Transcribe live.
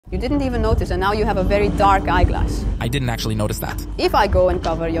You didn't even notice, and now you have a very dark eyeglass. I didn't actually notice that. If I go and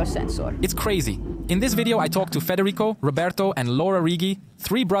cover your sensor. It's crazy. In this video, I talked to Federico, Roberto, and Laura Righi,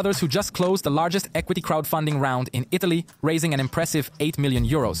 three brothers who just closed the largest equity crowdfunding round in Italy, raising an impressive 8 million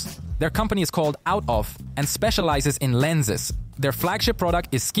euros. Their company is called Out Of and specializes in lenses. Their flagship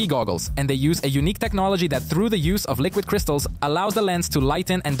product is ski goggles, and they use a unique technology that, through the use of liquid crystals, allows the lens to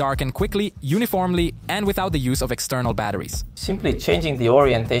lighten and darken quickly, uniformly, and without the use of external batteries. Simply changing the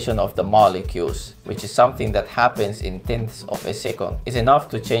orientation of the molecules, which is something that happens in tenths of a second, is enough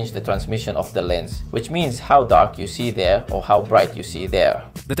to change the transmission of the lens, which means how dark you see there or how bright you see there.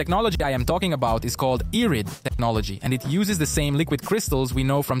 The technology I am talking about is called irid technology, and it uses the same liquid crystals we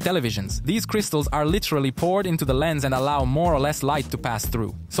know from televisions. These crystals are literally poured into the lens and allow more or less light to pass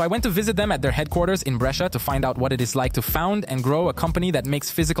through. So I went to visit them at their headquarters in Brescia to find out what it is like to found and grow a company that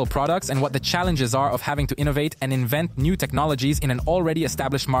makes physical products and what the challenges are of having to innovate and invent new technologies in an already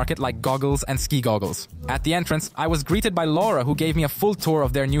established market like goggles and ski goggles. At the entrance, I was greeted by Laura, who gave me a full tour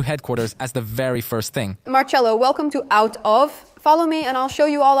of their new headquarters as the very first thing. Marcello, welcome to Out Of. Follow me and I'll show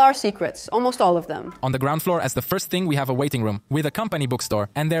you all our secrets, almost all of them. On the ground floor, as the first thing, we have a waiting room with a company bookstore,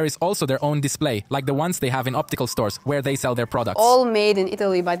 and there is also their own display, like the ones they have in optical stores, where they sell their products. All made in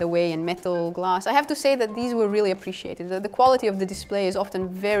Italy, by the way, in metal, glass. I have to say that these were really appreciated. The quality of the display is often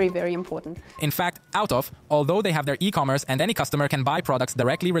very, very important. In fact, Out Of, although they have their e-commerce and any customer can buy products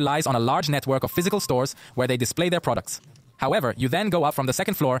directly, relies on a large network of physical stores where they display their products. However, you then go up from the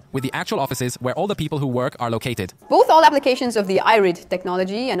second floor with the actual offices where all the people who work are located. Both all applications of the irid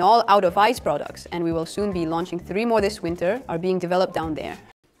technology and all Out Of Eyes products, and we will soon be launching 3 more this winter, are being developed down there.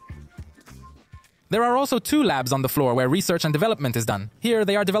 There are also 2 labs on the floor where research and development is done. Here,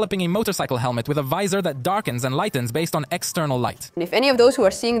 they are developing a motorcycle helmet with a visor that darkens and lightens based on external light. And if any of those who are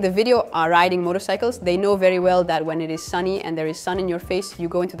seeing the video are riding motorcycles, they know very well that when it is sunny and there is sun in your face, you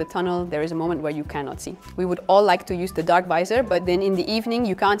go into the tunnel, there is a moment where you cannot see. We would all like to use the dark visor, but then in the evening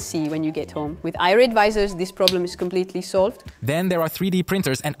you can't see when you get home. With irid visors, this problem is completely solved. Then there are 3D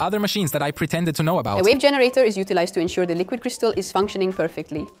printers and other machines that I pretended to know about. A wave generator is utilized to ensure the liquid crystal is functioning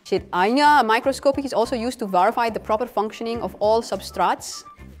perfectly. A microscope is also used to verify the proper functioning of all substrates.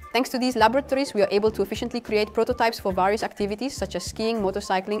 Thanks to these laboratories, we are able to efficiently create prototypes for various activities such as skiing,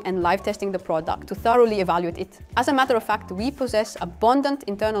 motorcycling, and live testing the product to thoroughly evaluate it. As a matter of fact, we possess abundant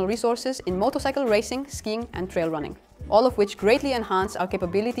internal resources in motorcycle racing, skiing, and trail running, all of which greatly enhance our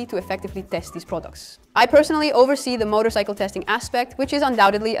capability to effectively test these products. I personally oversee the motorcycle testing aspect, which is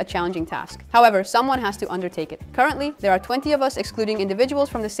undoubtedly a challenging task. However, someone has to undertake it. Currently, there are 20 of us, excluding individuals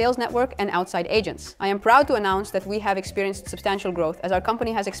from the sales network and outside agents. I am proud to announce that we have experienced substantial growth as our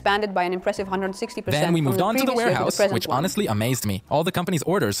company has expanded by an impressive 160%. Then we moved on to the warehouse, which honestly amazed me. All the company's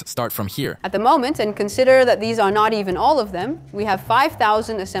orders start from here. At the moment, and consider that these are not even all of them, we have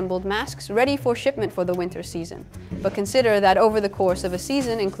 5,000 assembled masks ready for shipment for the winter season. But consider that over the course of a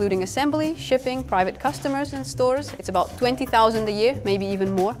season, including assembly, shipping, private customers and stores, it's about 20,000 a year, maybe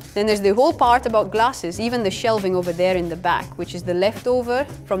even more. Then there's the whole part about glasses, even the shelving over there in the back, which is the leftover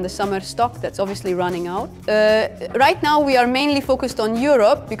from the summer stock that's obviously running out. Right now we are mainly focused on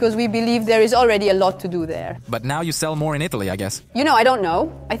Europe because we believe there is already a lot to do there. But now you sell more in Italy, I guess. You know, I don't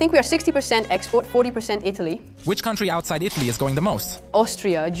know. I think we are 60% export, 40% Italy. Which country outside Italy is going the most?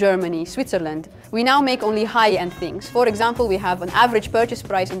 Austria, Germany, Switzerland. We now make only high-end things. For example, we have an average purchase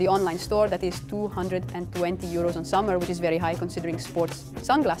price in the online store that is 220 euros on summer, which is very high considering sports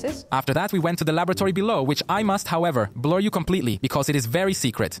sunglasses. After that, we went to the laboratory below, which I must, however, blur you completely because it is very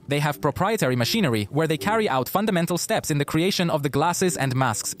secret. They have proprietary machinery where they carry out fundamental steps in the creation of the glasses and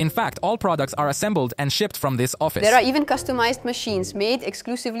masks. In fact, all products are assembled and shipped from this office. There are even customized machines made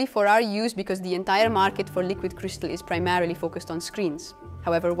exclusively for our use because the entire market for liquid crystal is primarily focused on screens.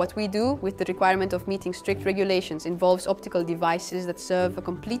 However, what we do with the requirement of meeting strict regulations involves optical devices that serve a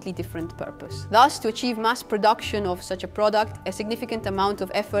completely different purpose. Thus, to achieve mass production of such a product, a significant amount of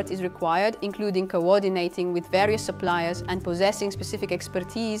effort is required, including coordinating with various suppliers and possessing specific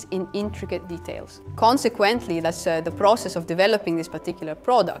expertise in intricate details. Consequently, the process of developing this particular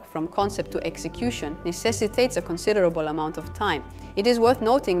product from concept to execution necessitates a considerable amount of time. It is worth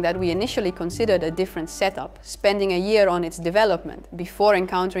noting that we initially considered a different setup, spending a year on its development before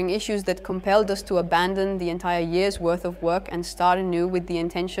encountering issues that compelled us to abandon the entire year's worth of work and start anew with the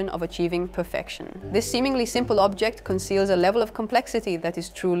intention of achieving perfection. This seemingly simple object conceals a level of complexity that is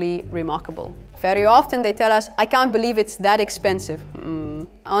truly remarkable. Very often they tell us, "I can't believe it's that expensive."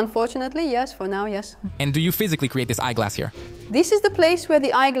 Unfortunately, yes, for now, yes. And do you physically create this eyeglass here? This is the place where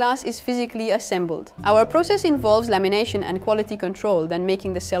the eyeglass is physically assembled. Our process involves lamination and quality control, then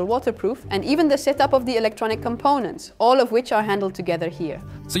making the cell waterproof, and even the setup of the electronic components, all of which are handled together here.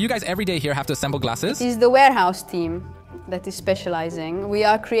 So you guys every day here have to assemble glasses? It is the warehouse team that is specializing. We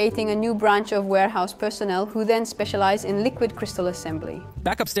are creating a new branch of warehouse personnel who then specialize in liquid crystal assembly.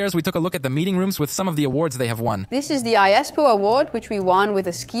 Back upstairs, we took a look at the meeting rooms with some of the awards they have won. This is the IESPO award, which we won with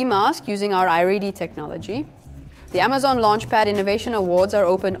a ski mask using our iReady technology. The Amazon Launchpad Innovation Awards are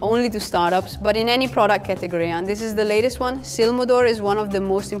open only to startups, but in any product category, and this is the latest one. Silmodor is one of the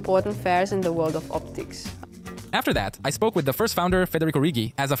most important fairs in the world of optics. After that, I spoke with the first founder, Federico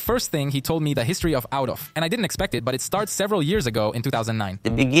Righi. As a first thing, he told me the history of Out Of. And I didn't expect it, but it starts several years ago in 2009. The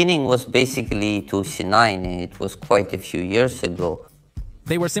beginning was basically 2009. It was quite a few years ago.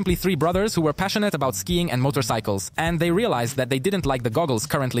 They were simply three brothers who were passionate about skiing and motorcycles, and they realized that they didn't like the goggles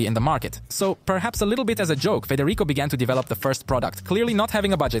currently in the market. So, perhaps a little bit as a joke, Federico began to develop the first product. Clearly not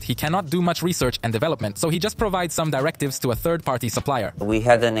having a budget, he cannot do much research and development, so he just provides some directives to a third-party supplier. We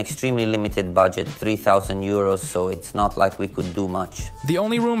had an extremely limited budget, 3,000 euros, so it's not like we could do much. The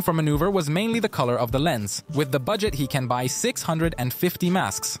only room for maneuver was mainly the color of the lens. With the budget, he can buy 650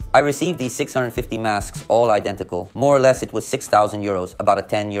 masks. I received these 650 masks, all identical. More or less, it was 6,000 euros, about a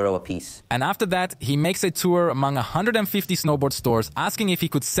 10 euro a piece. And after that, he makes a tour among 150 snowboard stores, asking if he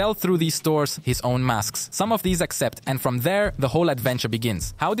could sell through these stores his own masks. Some of these accept, and from there, the whole adventure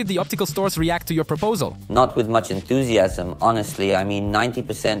begins. How did the optical stores react to your proposal? Not with much enthusiasm, honestly. I mean,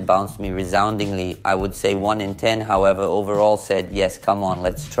 90% bounced me resoundingly. I would say 1 in 10, however, overall said, yes, come on,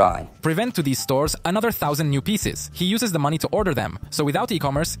 let's try. Prevent to these stores another 1,000 new pieces. He uses the money to order them. So without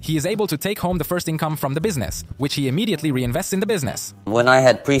e-commerce, he is able to take home the first income from the business, which he immediately reinvests in the business. When I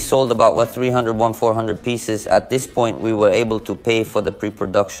had pre-sold about 300, 400 pieces, at this point we were able to pay for the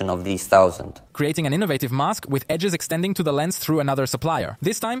pre-production of these 1,000. Creating an innovative mask with edges extending to the lens through another supplier.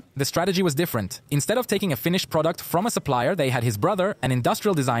 This time, the strategy was different. Instead of taking a finished product from a supplier, they had his brother, an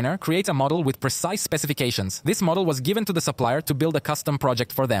industrial designer, create a model with precise specifications. This model was given to the supplier to build a custom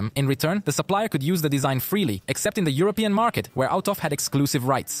project for them. In return, the supplier could use the design freely, except in the European market, where Out Of had exclusive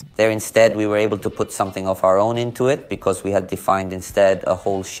rights. There instead, we were able to put something of our own into it, because we had defined instead a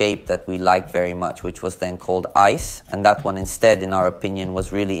whole shape that we liked very much, which was then called ice. And that one instead, in our opinion,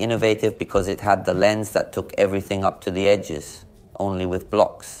 was really innovative because it had the lens that took everything up to the edges, only with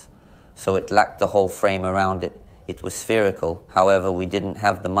blocks. So it lacked the whole frame around it. It was spherical. However, we didn't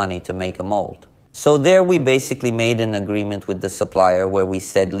have the money to make a mold. So there we basically made an agreement with the supplier where we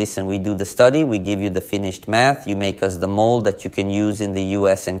said, listen, we do the study, we give you the finished math, you make us the mold that you can use in the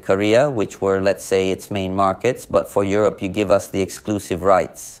US and Korea, which were, let's say, its main markets, but for Europe you give us the exclusive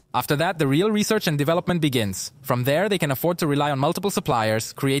rights. After that, the real research and development begins. From there, they can afford to rely on multiple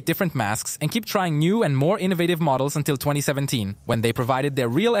suppliers, create different masks, and keep trying new and more innovative models until 2017, when they provided their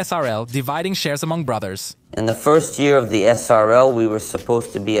real SRL, dividing shares among brothers. In the first year of the SRL, we were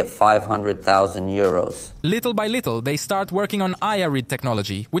supposed to be at 500,000 euros. Little by little, they start working on iRead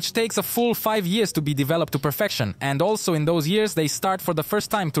technology, which takes a full 5 years to be developed to perfection. And also in those years, they start for the first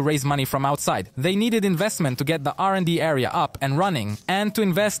time to raise money from outside. They needed investment to get the R&D area up and running, and to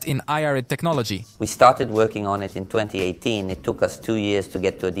invest in iRead technology. We started working on it in 2018. It took us 2 years to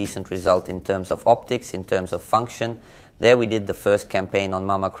get to a decent result in terms of optics, in terms of function. There we did the first campaign on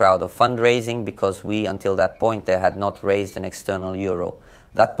Mama Crowd of fundraising because we, until that point, there had not raised an external euro.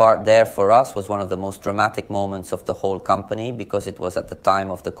 That part there for us was one of the most dramatic moments of the whole company because it was at the time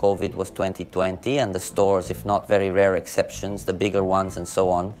of the COVID was 2020 and the stores, if not very rare exceptions, the bigger ones and so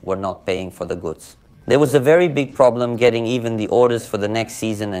on, were not paying for the goods. There was a very big problem getting even the orders for the next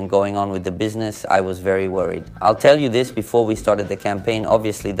season and going on with the business. I was very worried. I'll tell you this before we started the campaign.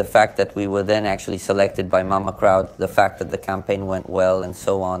 Obviously, the fact that we were then actually selected by Mama Crowd, the fact that the campaign went well and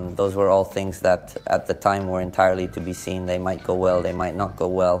so on, those were all things that at the time were entirely to be seen. They might go well, they might not go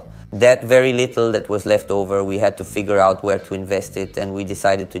well. That very little that was left over, we had to figure out where to invest it, and we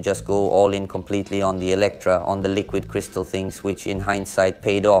decided to just go all in completely on the Electra, on the liquid crystal things, which in hindsight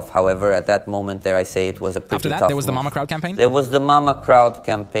paid off. However, at that moment, dare I say, it was a pretty tough After that, there was the move. Mama Crowd campaign? There was the Mama Crowd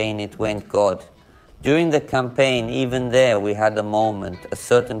campaign, it went God. During the campaign, even there, we had a moment, a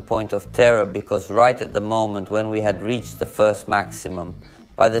certain point of terror, because right at the moment when we had reached the first maximum,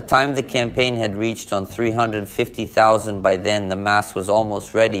 By the time the campaign had reached on 350,000, by then the mask was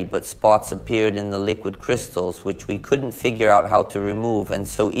almost ready, but spots appeared in the liquid crystals, which we couldn't figure out how to remove. And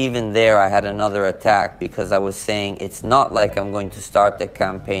so even there I had another attack, because I was saying it's not like I'm going to start the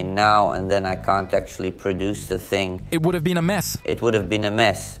campaign now and then I can't actually produce the thing. It would have been a mess. It would have been a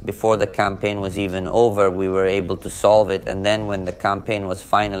mess. Before the campaign was even over, we were able to solve it. And then when the campaign was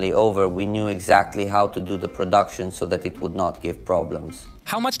finally over, we knew exactly how to do the production so that it would not give problems.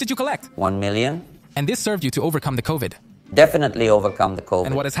 How much did you collect? 1 million. And this served you to overcome the COVID. Definitely overcome the COVID.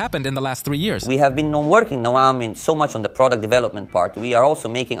 And what has happened in the last 3 years? We have been working now, so much on the product development part. We are also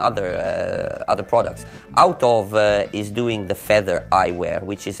making other products. Out of is doing the feather eyewear,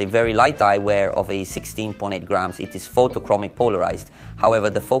 which is a very light eyewear of a 16.8 grams. It is photochromic polarized.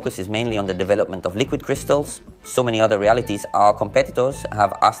 However, the focus is mainly on the development of liquid crystals. So many other realities. Our competitors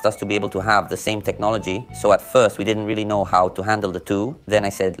have asked us to be able to have the same technology. So at first we didn't really know how to handle the two. Then I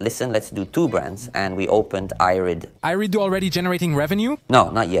said, listen, let's do two brands. And we opened iRid. iRid already generating revenue? No,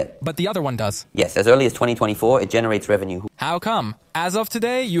 not yet. But the other one does? Yes, as early as 2024, it generates revenue. How come? As of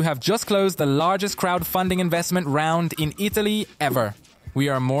today, you have just closed the largest crowdfunding investment round in Italy ever. We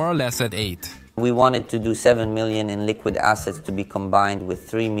are more or less at 8. We wanted to do 7 million in liquid assets to be combined with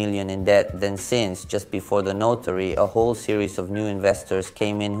 3 million in debt. Then since, just before the notary, a whole series of new investors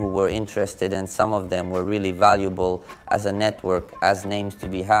came in who were interested, and some of them were really valuable as a network, as names to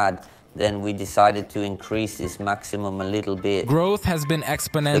be had. Then we decided to increase this maximum a little bit. Growth has been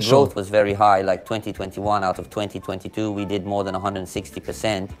exponential. The growth was very high, like 2021 out of 2022, we did more than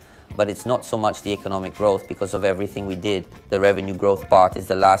 160%. But it's not so much the economic growth because of everything we did. The revenue growth part is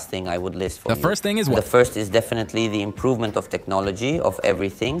the last thing I would list for you. The first thing is what? The first is definitely the improvement of technology, of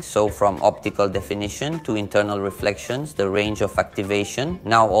everything. So from optical definition to internal reflections, the range of activation,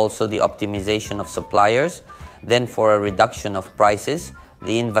 now also the optimization of suppliers, then for a reduction of prices,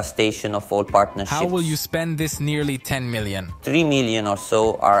 the investation of all partnerships. How will you spend this nearly 10 million? 3 million or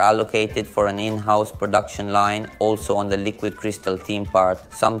so are allocated for an in-house production line, also on the liquid crystal theme part.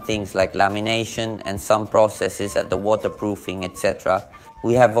 Some things like lamination and some processes at the waterproofing, etc.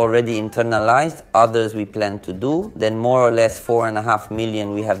 We have already internalized, others we plan to do. Then more or less 4.5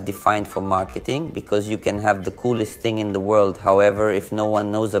 million we have defined for marketing, because you can have the coolest thing in the world. However, if no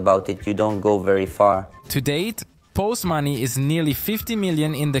one knows about it, you don't go very far. To date, post money is nearly 50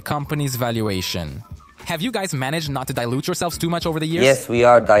 million in the company's valuation. Have you guys managed not to dilute yourselves too much over the years? Yes, we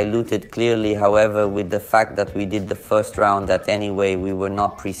are diluted clearly. However, with the fact that we did the first round, that anyway we were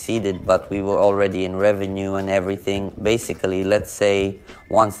not preceded, but we were already in revenue and everything. Basically, let's say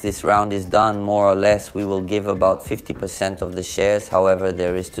once this round is done, more or less, we will give about 50% of the shares. However,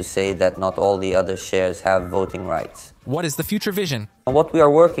 there is to say that not all the other shares have voting rights. What is the future vision? What we are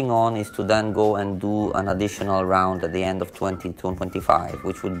working on is to then go and do an additional round at the end of 2025,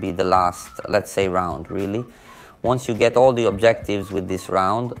 which would be the last, let's say, round, really. Once you get all the objectives with this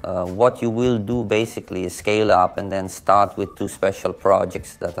round, what you will do basically is scale up and then start with 2 special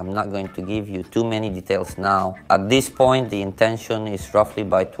projects that I'm not going to give you too many details now. At this point, the intention is roughly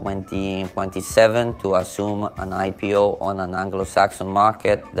by 2027 to assume an IPO on an Anglo-Saxon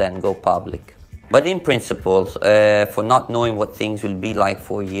market, then go public. But in principle, for not knowing what things will be like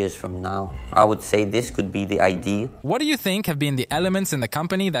 4 years from now, I would say this could be the ideal. What do you think have been the elements in the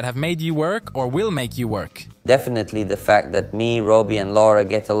company that have made you work or will make you work? Definitely the fact that me, Robbie and Laura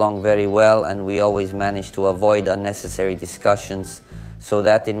get along very well, and we always manage to avoid unnecessary discussions. So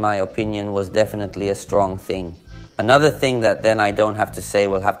that, in my opinion, was definitely a strong thing. Another thing that then I don't have to say,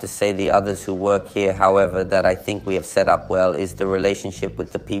 will have to say the others who work here, however, that I think we have set up well, is the relationship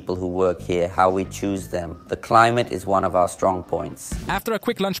with the people who work here, how we choose them. The climate is one of our strong points. After a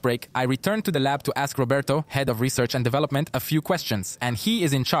quick lunch break, I returned to the lab to ask Roberto, head of research and development, a few questions. And he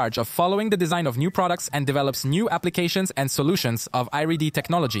is in charge of following the design of new products and develops new applications and solutions of iRid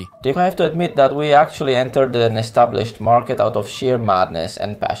technology. I have to admit that we actually entered an established market out of sheer madness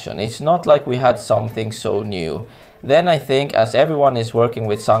and passion. It's not like we had something so new. Then I think, as everyone is working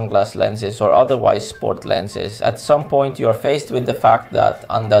with sunglass lenses or otherwise sport lenses, at some point you are faced with the fact that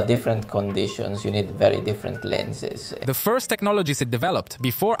under different conditions you need very different lenses. The first technologies it developed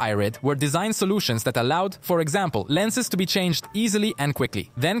before iRid were design solutions that allowed, for example, lenses to be changed easily and quickly.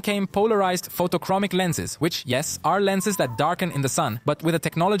 Then came polarized photochromic lenses, which, yes, are lenses that darken in the sun, but with a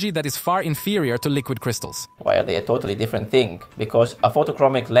technology that is far inferior to liquid crystals. Why are they a totally different thing? Because a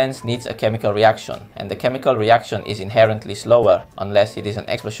photochromic lens needs a chemical reaction, and the chemical reaction is inherently slower unless it is an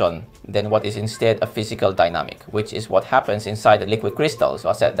explosion than what is instead a physical dynamic, which is what happens inside the liquid crystals. So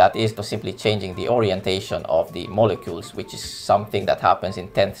I said that is to simply changing the orientation of the molecules, which is something that happens in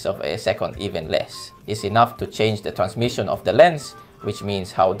tenths of a second, even less. It's enough to change the transmission of the lens, which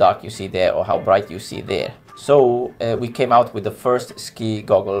means how dark you see there or how bright you see there. So we came out with the first ski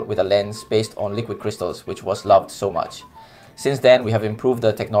goggle with a lens based on liquid crystals, which was loved so much. Since then, we have improved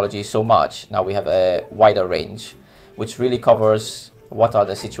the technology so much. Now we have a wider range, which really covers what are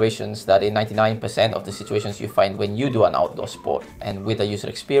the situations that in 99% of the situations you find when you do an outdoor sport, and with the user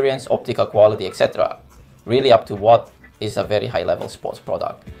experience, optical quality, etc. Really up to what is a very high-level sports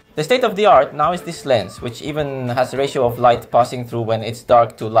product. The state of the art now is this lens, which even has a ratio of light passing through when it's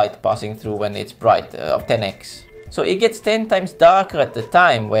dark to light passing through when it's bright of 10x. So it gets 10 times darker at the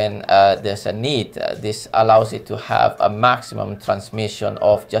time when there's a need. This allows it to have a maximum transmission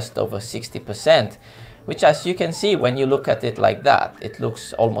of just over 60%, which, as you can see when you look at it like that, it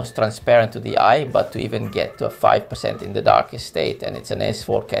looks almost transparent to the eye, but to even get to a 5% in the darkest state, and it's an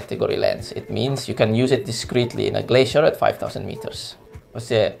S4 category lens. It means you can use it discreetly in a glacier at 5,000 meters.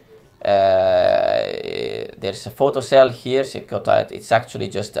 There's a photo cell here, it's actually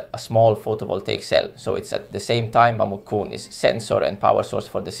just a small photovoltaic cell. So it's at the same time Mamukun is sensor and power source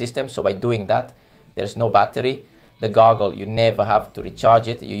for the system. So by doing that, there's no battery. The goggle, you never have to recharge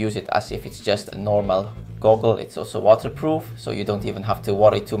it. You use it as if it's just a normal goggle. It's also waterproof, so you don't even have to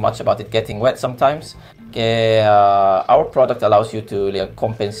worry too much about it getting wet sometimes. Our product allows you to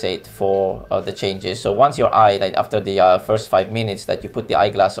compensate for the changes. So once your eye, after the first 5 minutes that you put the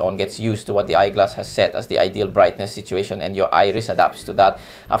eyeglass on, gets used to what the eyeglass has set as the ideal brightness situation, and your iris adapts to that,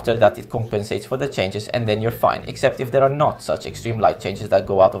 after that it compensates for the changes, and then you're fine. Except if there are not such extreme light changes that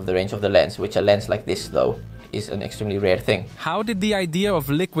go out of the range of the lens, which a lens like this, though, is an extremely rare thing. How did the idea of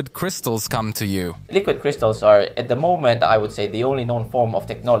liquid crystals come to you? Liquid crystals are, at the moment, I would say, the only known form of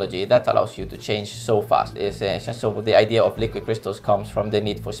technology that allows you to change so fast. So the idea of liquid crystals comes from the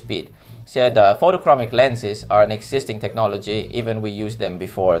need for speed. So the photochromic lenses are an existing technology. Even we used them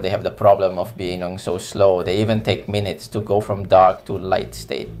before. They have the problem of being so slow. They even take minutes to go from dark to light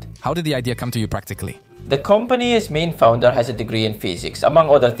state. How did the idea come to you practically? The company's main founder has a degree in physics, among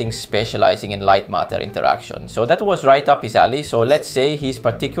other things specializing in light matter interaction. So that was right up his alley. So let's say he's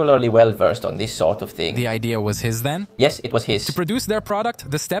particularly well versed on this sort of thing. The idea was his then? Yes, it was his. To produce their product,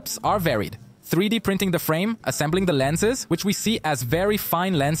 the steps are varied. 3D printing the frame, assembling the lenses, which we see as very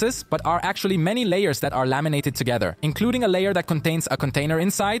fine lenses, but are actually many layers that are laminated together, including a layer that contains a container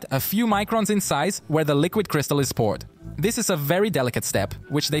inside, a few microns in size, where the liquid crystal is poured. This is a very delicate step,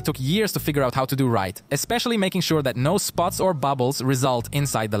 which they took years to figure out how to do right, especially making sure that no spots or bubbles result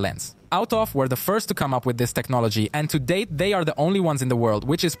inside the lens. Out of were the first to come up with this technology, and to date they are the only ones in the world,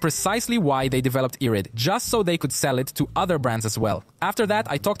 which is precisely why they developed Irid, just so they could sell it to other brands as well. After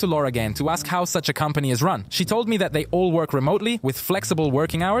that, I talked to Laura again to ask how such a company is run. She told me that they all work remotely, with flexible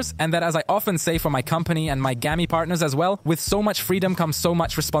working hours, and that, as I often say for my company and my GAMI partners as well, with so much freedom comes so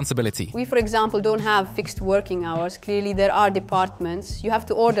much responsibility. We, for example, don't have fixed working hours. Clearly there are departments. You have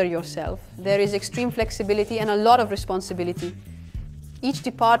to order yourself. There is extreme flexibility and a lot of responsibility. Each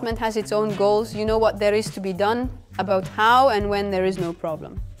department has its own goals. You know what there is to be done, about how and when there is no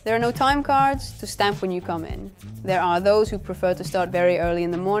problem. There are no time cards to stamp when you come in. There are those who prefer to start very early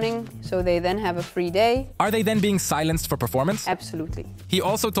in the morning, so they then have a free day. Are they then being silenced for performance? Absolutely. He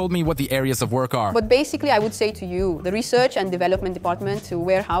also told me what the areas of work are. But basically, I would say to you, the research and development department, to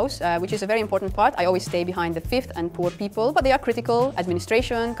warehouse, which is a very important part. I always stay behind the fifth and poor people, but they are critical.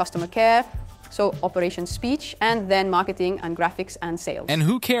 Administration, customer care, so operations, speech, and then marketing and graphics and sales. And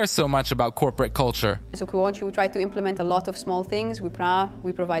who cares so much about corporate culture? So we try to implement a lot of small things. We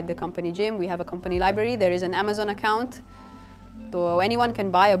provide the company gym, we have a company library, there is an Amazon account. So anyone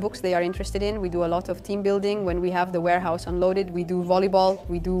can buy books they are interested in. We do a lot of team building. When we have the warehouse unloaded, we do volleyball.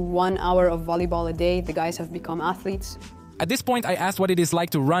 We do 1 hour of volleyball a day. The guys have become athletes. At this point, I asked what it is like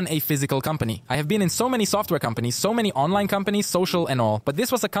to run a physical company. I have been in so many software companies, so many online companies, social and all, but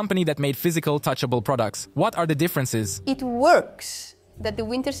this was a company that made physical, touchable products. What are the differences? It works that the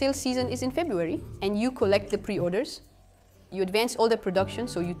winter sales season is in February and you collect the pre-orders. You advance all the production,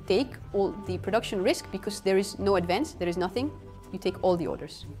 so you take all the production risk because there is no advance, there is nothing. You take all the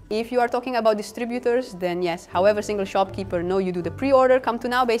orders. If you are talking about distributors, then yes, however single shopkeeper, no, you do the pre-order, come to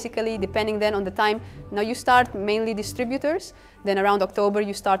now basically, depending then on the time. Now you start mainly distributors, then around October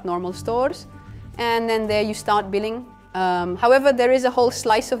you start normal stores, and then there you start billing. However, there is a whole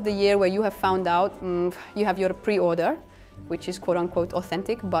slice of the year where you have found out you have your pre-order, which is quote-unquote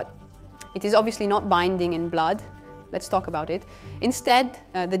authentic, but it is obviously not binding in blood. Let's talk about it. Instead,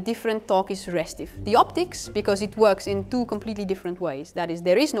 the different talk is restive. The optics, because it works in 2 completely different ways. That is,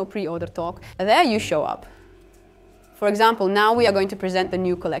 there is no pre-order talk. There you show up. For example, now we are going to present the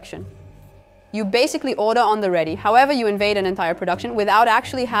new collection. You basically order on the ready. However, you invade an entire production without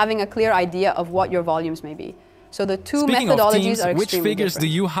actually having a clear idea of what your volumes may be. So the two Speaking methodologies of teams, are which extremely figures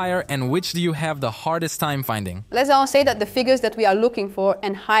different. do you hire and which do you have the hardest time finding? Let's now say that the figures that we are looking for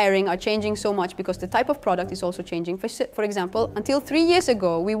and hiring are changing so much because the type of product is also changing. For example, until 3 years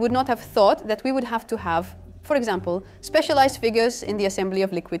ago, we would not have thought that we would have to have, for example, specialized figures in the assembly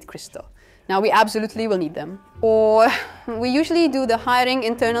of liquid crystal. Now we absolutely will need them. Or we usually do the hiring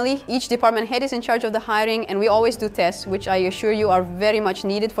internally. Each department head is in charge of the hiring, and we always do tests, which I assure you are very much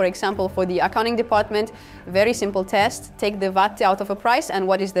needed. For example, for the accounting department, very simple test. Take the VAT out of a price and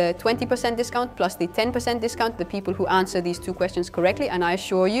what is the 20% discount plus the 10% discount. The people who answer these two questions correctly, and I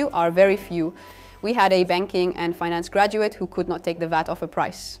assure you, are very few. We had a banking and finance graduate who could not take the VAT off a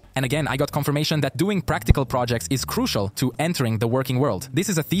price. And again, I got confirmation that doing practical projects is crucial to entering the working world. This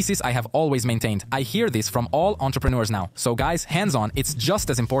is a thesis I have always maintained. I hear this from all entrepreneurs now. So guys, hands-on, it's just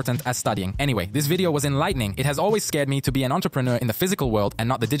as important as studying. Anyway, this video was enlightening. It has always scared me to be an entrepreneur in the physical world and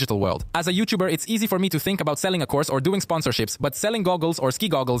not the digital world. As a YouTuber, it's easy for me to think about selling a course or doing sponsorships, but selling goggles or ski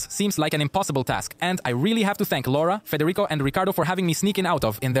goggles seems like an impossible task. And I really have to thank Laura, Federico, and Ricardo for having me sneak in out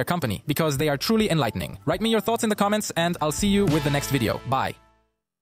of in their company, because they are truly enlightening. Write me your thoughts in the comments and I'll see you with the next video. Bye.